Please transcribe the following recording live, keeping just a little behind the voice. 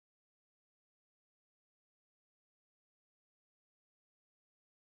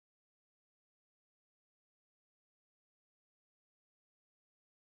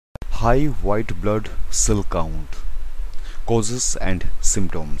High white blood cell count, causes and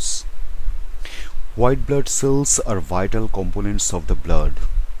symptoms. White blood cells are vital components of the blood.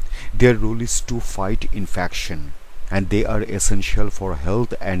 Their role is to fight infection, and they are essential for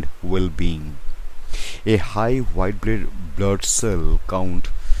health and well-being. A high white blood cell count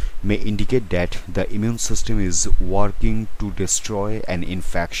may indicate that the immune system is working to destroy an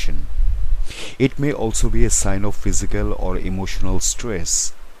infection. It may also be a sign of physical or emotional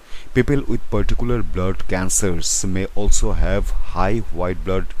stress. People with particular blood cancers may also have high white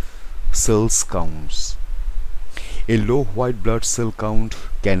blood cells counts. A low white blood cell count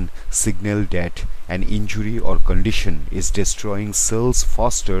can signal that an injury or condition is destroying cells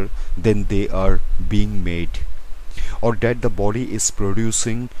faster than they are being made, or that the body is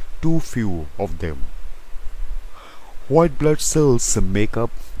producing too few of them. White blood cells make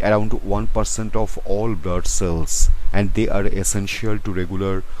up around 1% of all blood cells, and they are essential to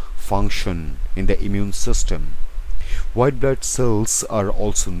regular function in the immune system. White blood cells are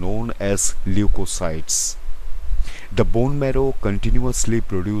also known as leukocytes. The bone marrow continuously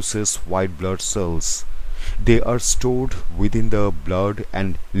produces white blood cells. They are stored within the blood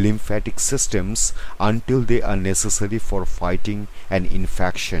and lymphatic systems until they are necessary for fighting an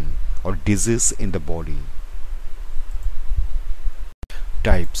infection or disease in the body.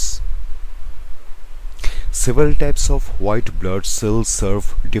 Types. Several types of white blood cells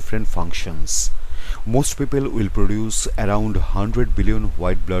serve different functions. Most people will produce around 100 billion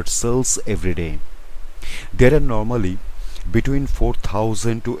white blood cells every day. There are normally between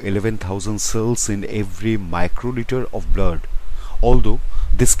 4,000 to 11,000 cells in every microliter of blood, although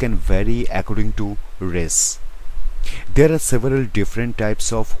this can vary according to race. There are several different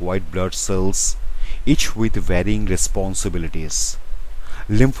types of white blood cells, each with varying responsibilities.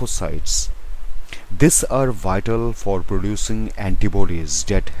 Lymphocytes. These are vital for producing antibodies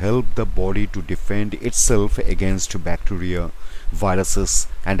that help the body to defend itself against bacteria, viruses,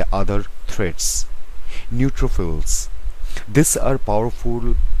 and other threats. Neutrophils. These are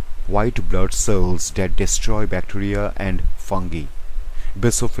powerful white blood cells that destroy bacteria and fungi.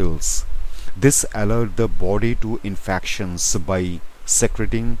 Basophils. These alert the body to infections by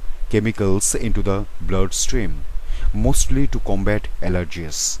secreting chemicals into the bloodstream, mostly to combat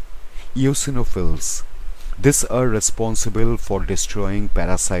allergies. Eosinophils. These are responsible for destroying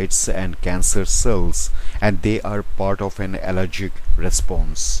parasites and cancer cells, and they are part of an allergic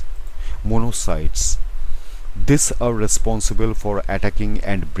response. Monocytes. These are responsible for attacking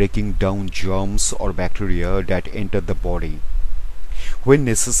and breaking down germs or bacteria that enter the body. When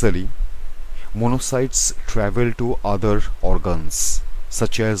necessary, monocytes travel to other organs,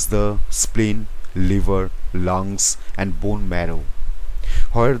 such as the spleen, liver, lungs, and bone marrow,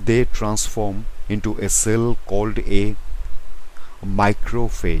 where they transform into a cell called a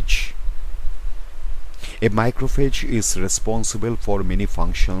macrophage. A macrophage is responsible for many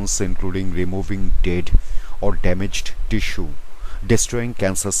functions, including removing dead or damaged tissue, destroying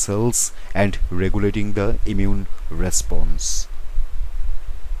cancer cells, and regulating the immune response.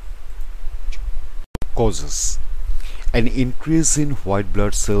 Causes. An increase in white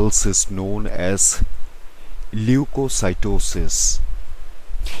blood cells is known as leukocytosis.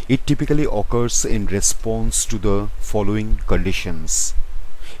 It typically occurs in response to the following conditions: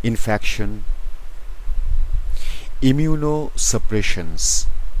 infection, immunosuppressions,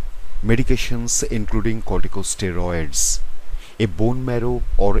 medications including corticosteroids, a bone marrow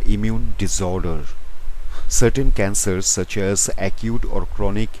or immune disorder, certain cancers such as acute or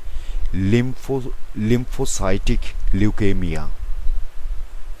chronic lymphocytic leukemia,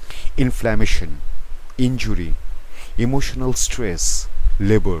 inflammation, injury, emotional stress,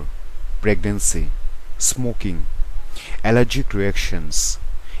 labor, pregnancy, smoking, allergic reactions,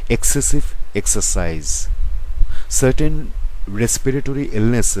 excessive exercise. Certain respiratory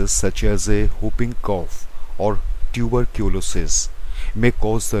illnesses such as a whooping cough or tuberculosis may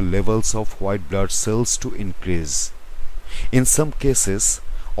cause the levels of white blood cells to increase. In some cases,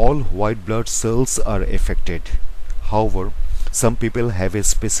 all white blood cells are affected. However, some people have a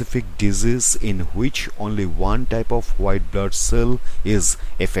specific disease in which only one type of white blood cell is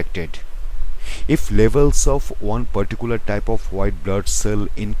affected. If levels of one particular type of white blood cell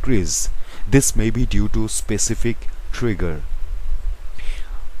increase, this may be due to specific trigger.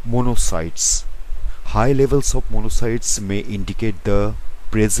 Monocytes. High levels of monocytes may indicate the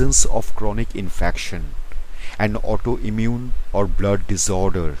presence of chronic infection, an autoimmune or blood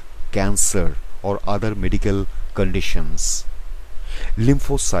disorder, cancer, or other medical conditions.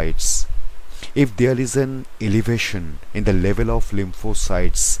 Lymphocytes. If there is an elevation in the level of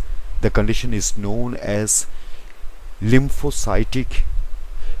lymphocytes, the condition is known as lymphocytic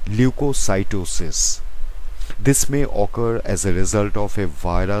leukocytosis. This may occur as a result of a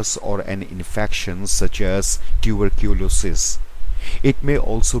virus or an infection such as tuberculosis. It may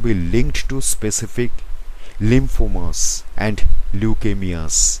also be linked to specific lymphomas and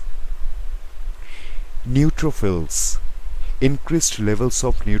leukemias. Neutrophils. Increased levels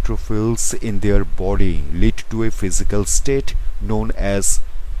of neutrophils in their body lead to a physical state known as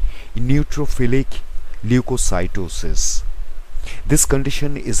neutrophilic leukocytosis. This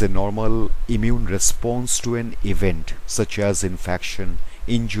condition is a normal immune response to an event such as infection,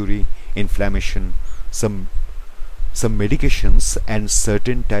 injury, inflammation, some medications, and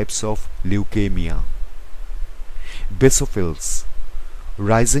certain types of leukemia. Basophils.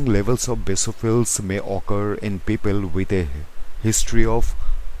 Rising levels of basophils may occur in people with a history of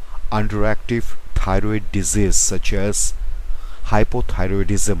underactive thyroid disease such as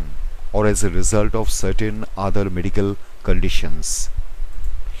hypothyroidism or as a result of certain other medical conditions.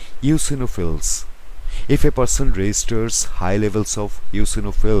 Eosinophils. If a person registers high levels of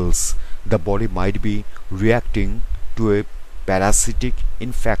eosinophils, the body might be reacting to a parasitic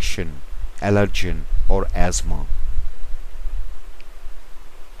infection, allergen, or asthma.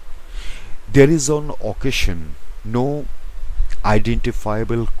 There is on occasion no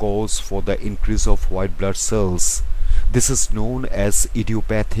identifiable cause for the increase of white blood cells. This is known as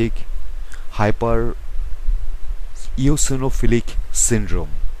idiopathic hypereosinophilic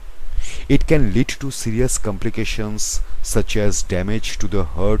syndrome. It can lead to serious complications such as damage to the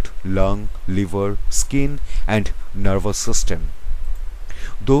heart, lung, liver, skin, and nervous system.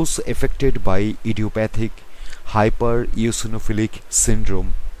 Those affected by idiopathic hypereosinophilic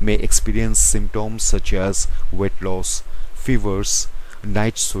syndrome may experience symptoms such as weight loss, fevers,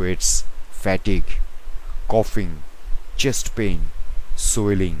 night sweats, fatigue, coughing, chest pain,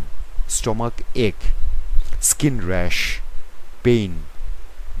 swelling, stomach ache, skin rash, pain,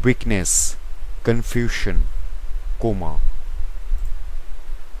 weakness, confusion, coma.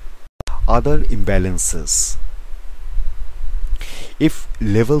 Other imbalances. If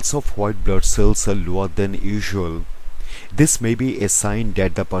levels of white blood cells are lower than usual, this may be a sign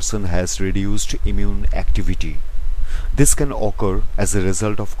that the person has reduced immune activity. This can occur as a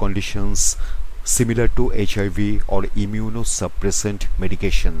result of conditions similar to HIV or immunosuppressant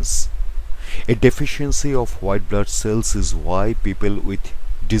medications. A deficiency of white blood cells is why people with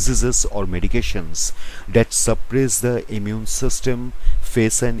diseases or medications that suppress the immune system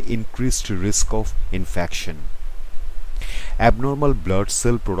face an increased risk of infection. Abnormal blood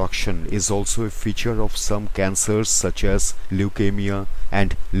cell production is also a feature of some cancers such as leukemia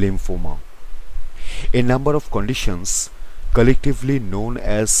and lymphoma. A number of conditions, collectively known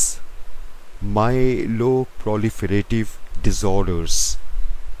as myeloproliferative disorders,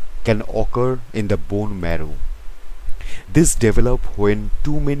 can occur in the bone marrow. This develops when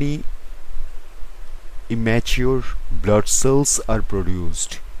too many immature blood cells are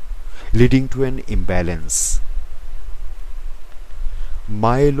produced, leading to an imbalance.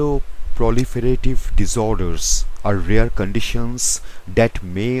 Myeloproliferative disorders are rare conditions that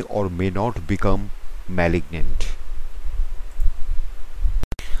may or may not become malignant.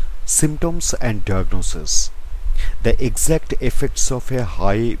 Symptoms and diagnosis. The exact effects of a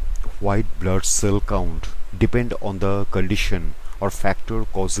high white blood cell count depend on the condition or factor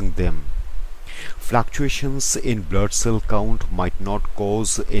causing them. Fluctuations in blood cell count might not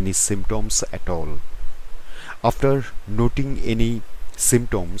cause any symptoms at all. After noting any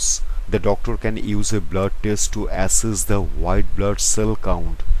symptoms, the doctor can use a blood test to assess the white blood cell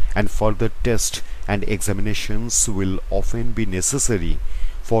count, and further tests and examinations will often be necessary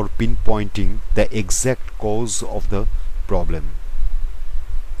for pinpointing the exact cause of the problem.